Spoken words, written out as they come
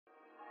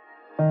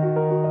On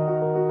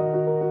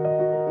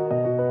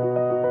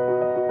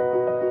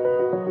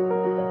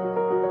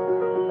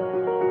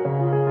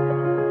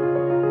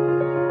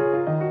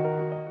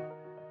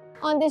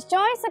this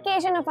joyous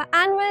occasion of our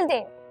annual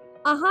day,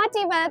 a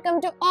hearty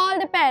welcome to all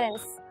the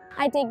parents.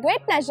 I take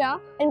great pleasure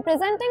in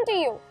presenting to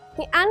you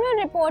the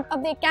annual report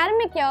of the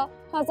academic year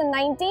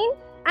 2019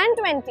 and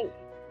 20.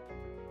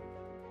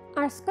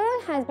 Our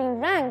school has been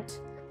ranked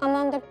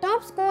among the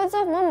top schools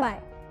of Mumbai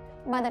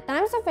by the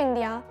Times of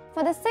India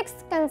for the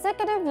 6th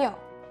consecutive year.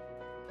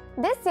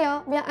 This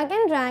year, we are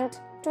again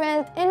ranked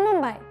 12th in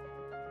Mumbai.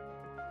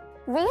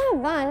 We have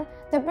won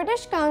the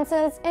British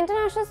Council's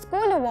International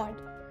School Award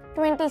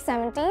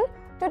 2017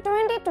 to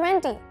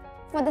 2020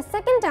 for the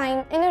second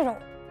time in a row.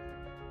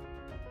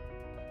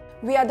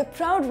 We are the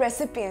proud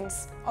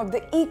recipients of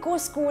the Eco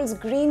School's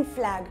Green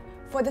Flag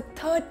for the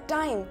third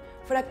time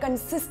for a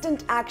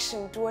consistent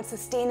action towards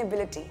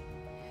sustainability.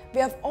 We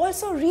have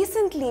also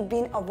recently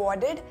been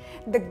awarded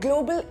the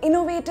Global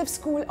Innovative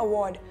School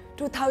Award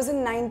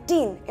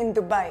 2019 in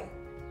Dubai.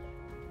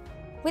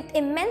 With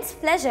immense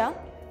pleasure,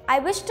 I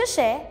wish to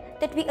share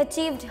that we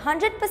achieved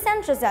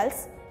 100%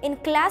 results in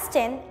Class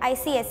 10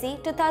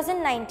 ICSE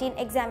 2019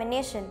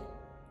 examination.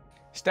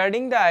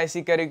 Studying the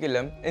IC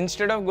curriculum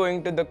instead of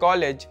going to the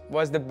college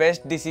was the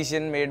best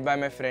decision made by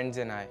my friends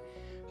and I.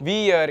 We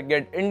here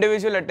get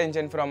individual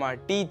attention from our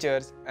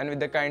teachers, and with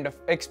the kind of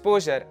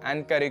exposure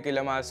and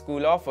curriculum our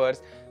school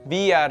offers,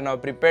 we are now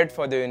prepared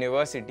for the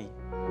university.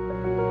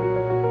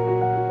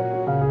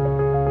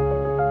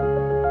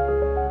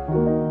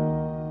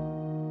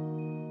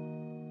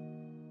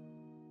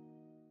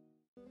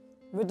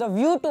 With a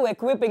view to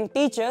equipping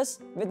teachers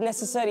with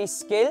necessary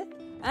skill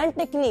and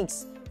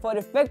techniques for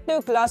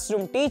effective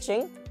classroom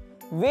teaching,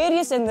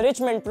 various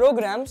enrichment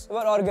programs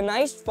were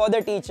organized for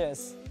the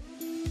teachers.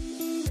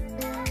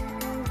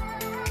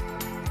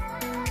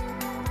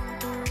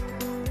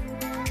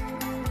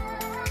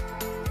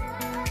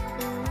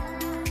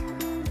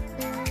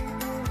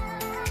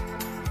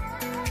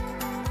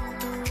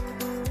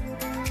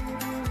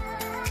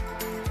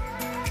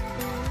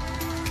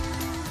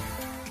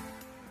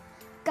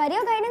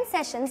 Career guidance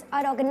sessions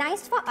are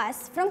organized for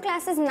us from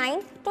classes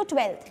 9 to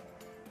 12th.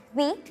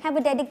 We have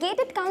a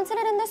dedicated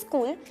counselor in the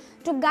school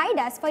to guide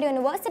us for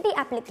university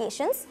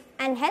applications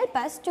and help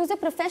us choose a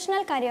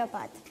professional career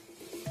path.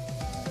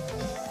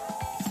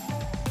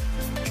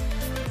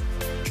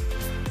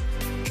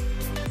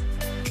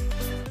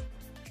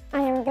 I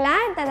am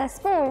glad that our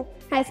school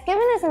has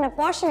given us an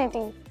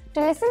opportunity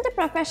to listen to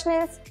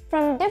professionals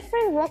from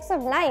different walks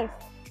of life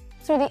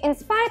through the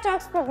Inspire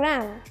Talks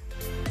program.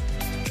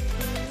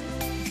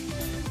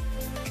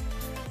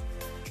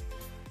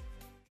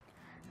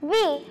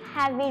 We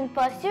have been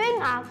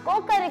pursuing our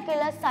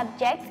co-curricular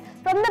subjects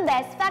from the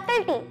best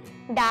faculty.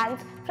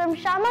 Dance from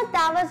Shama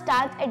Taw's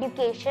dance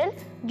education,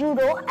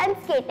 judo and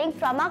skating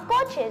from our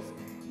coaches.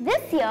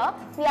 This year,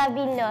 we have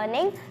been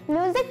learning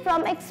music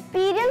from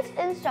experienced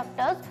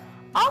instructors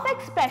of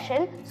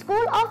Expression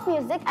School of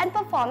Music and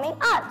Performing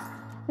Arts.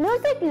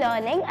 Music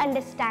learning,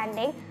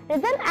 understanding,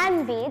 rhythm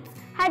and beats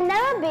had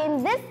never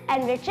been this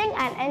enriching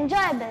and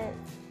enjoyable.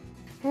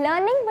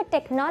 Learning with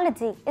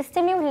technology is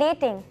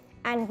stimulating,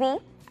 and we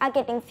are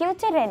getting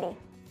future ready.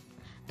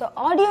 The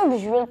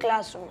audio-visual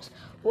classrooms,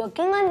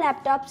 working on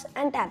laptops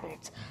and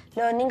tablets,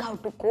 learning how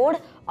to code,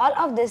 all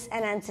of this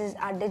enhances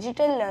our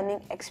digital learning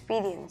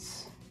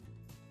experience.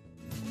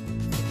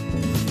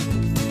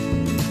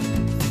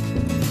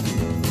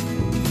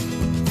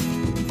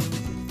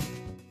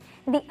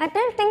 The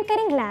Atal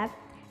Tinkering Lab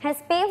has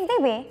paved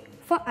the way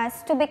for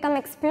us to become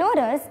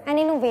explorers and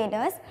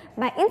innovators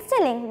by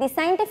instilling the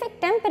scientific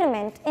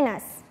temperament in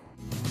us.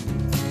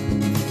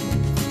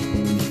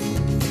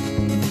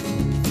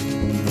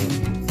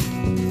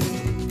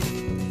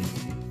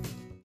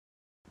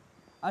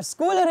 Our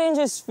school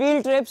arranges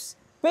field trips,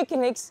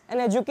 picnics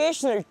and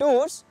educational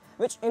tours,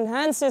 which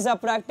enhances our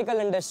practical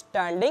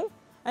understanding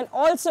and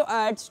also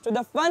adds to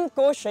the fun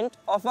quotient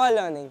of our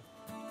learning.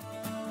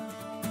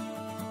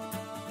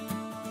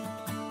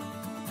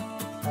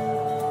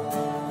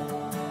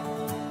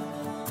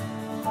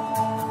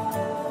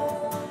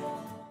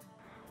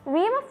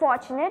 We were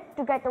fortunate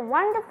to get a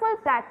wonderful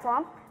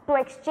platform to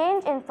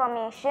exchange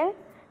information,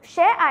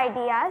 share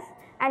ideas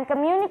and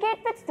communicate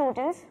with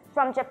students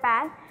from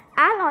Japan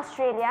and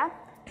Australia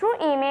through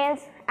emails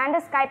and a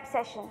Skype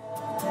session.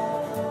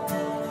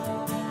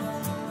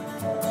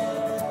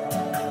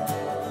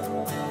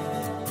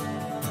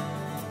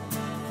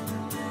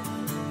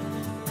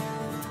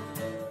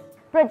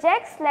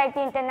 Projects like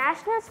the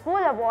International School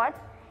Award,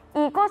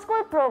 Eco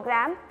School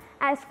Program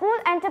and School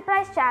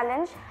Enterprise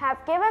Challenge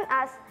have given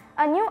us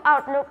a new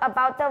outlook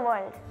about the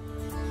world.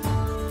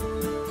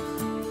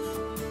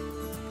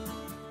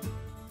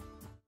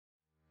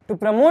 To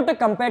promote a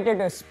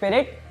competitive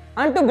spirit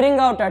and to bring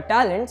out our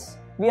talents,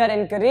 we are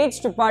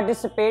encouraged to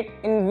participate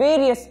in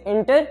various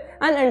inter-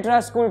 and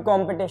intra-school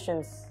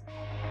competitions.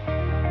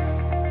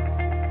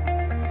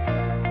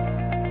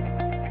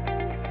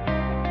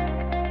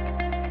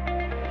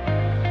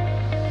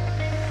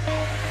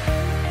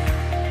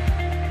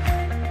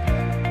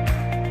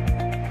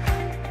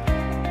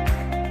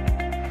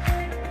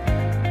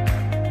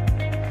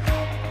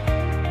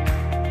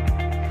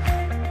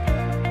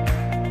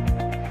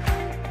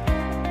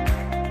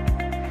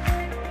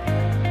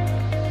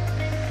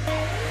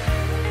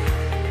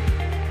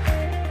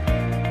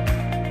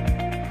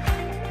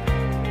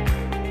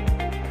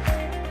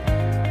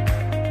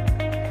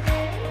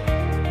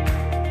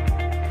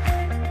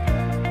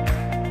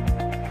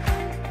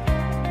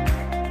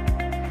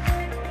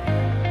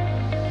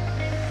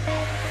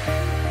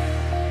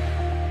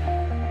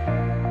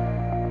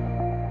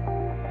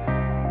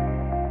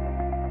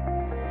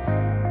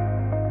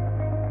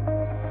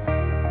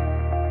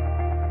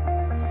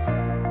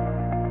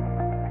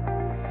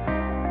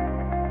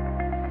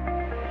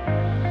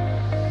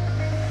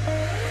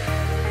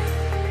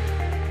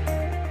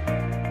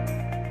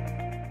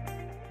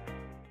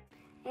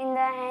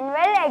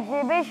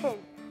 education,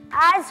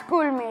 our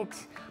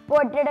schoolmates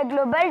portrayed a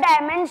global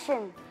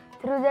dimension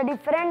through the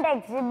different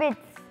exhibits.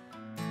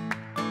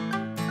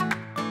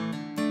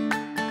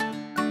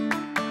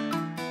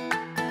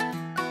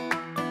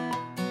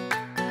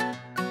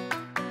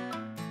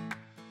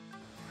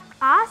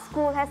 Our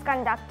school has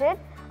conducted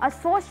a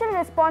social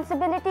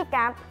responsibility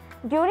camp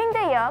during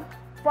the year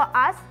for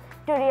us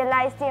to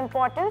realize the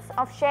importance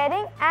of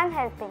sharing and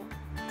helping.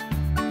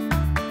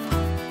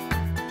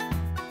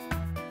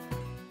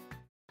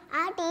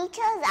 Our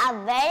teachers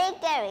are very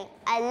caring.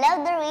 I love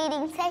the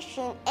reading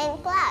session in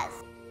class,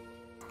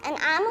 and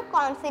I'm a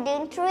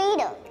confident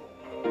reader.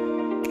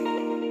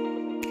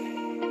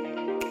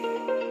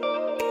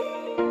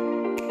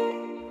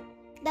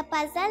 The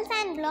puzzles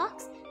and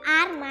blocks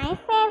are my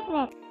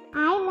favorite.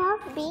 I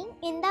love being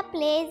in the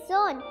play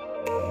zone.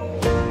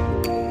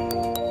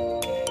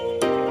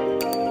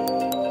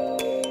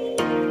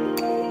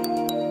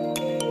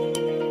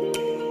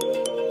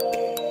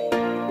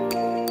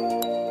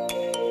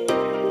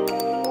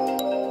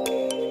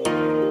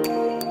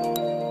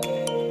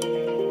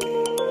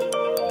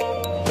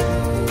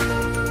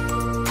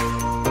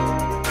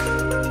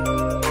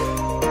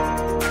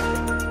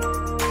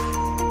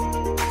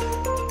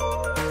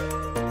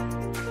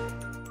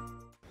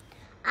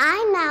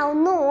 I now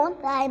know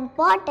the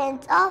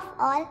importance of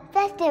all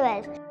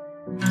festivals.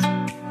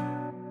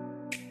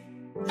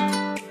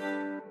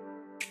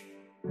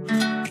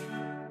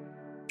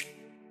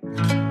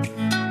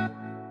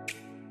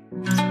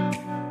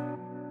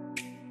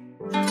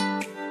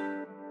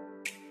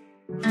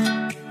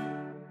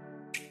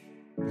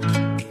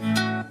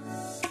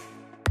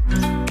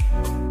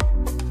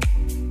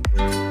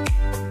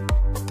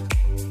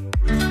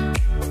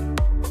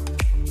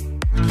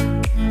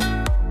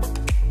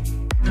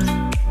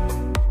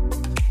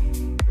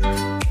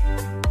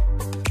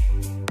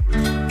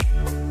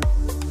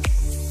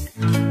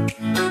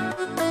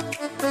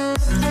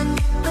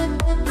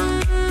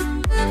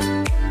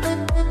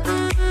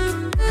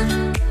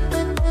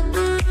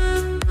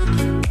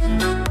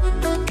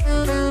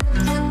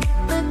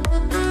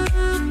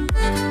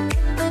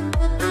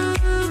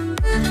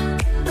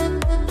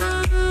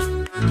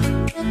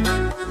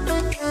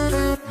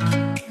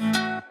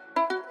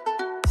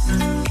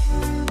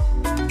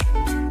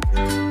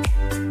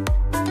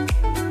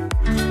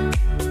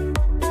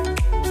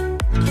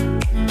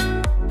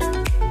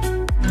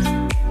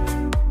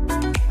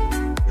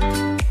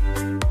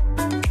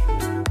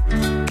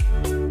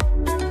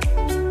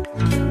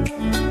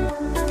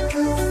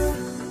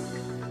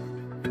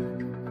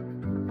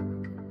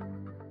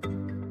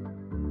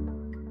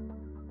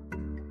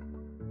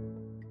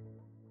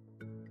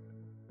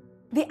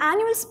 The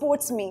annual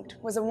sports meet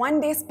was a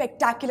one-day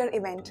spectacular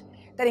event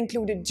that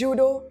included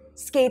judo,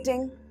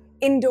 skating,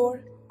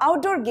 indoor,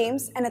 outdoor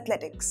games and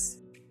athletics.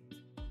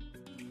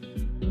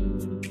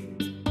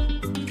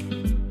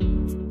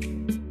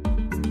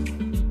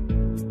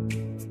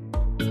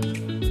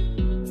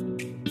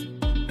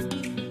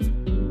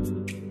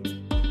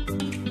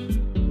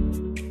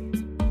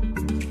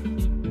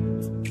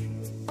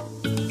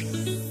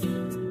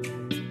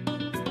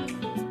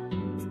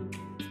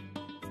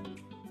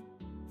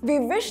 We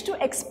wish to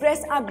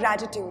express our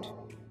gratitude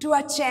to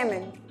our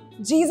chairman,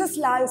 Jesus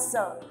Lal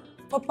Sir,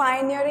 for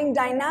pioneering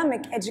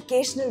dynamic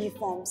educational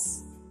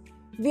reforms.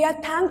 We are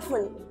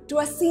thankful to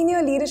our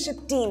senior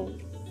leadership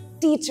team,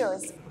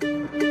 teachers,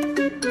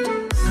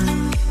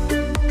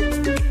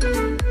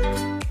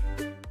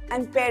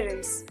 and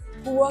parents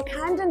who work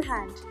hand in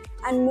hand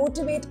and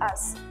motivate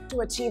us to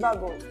achieve our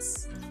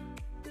goals.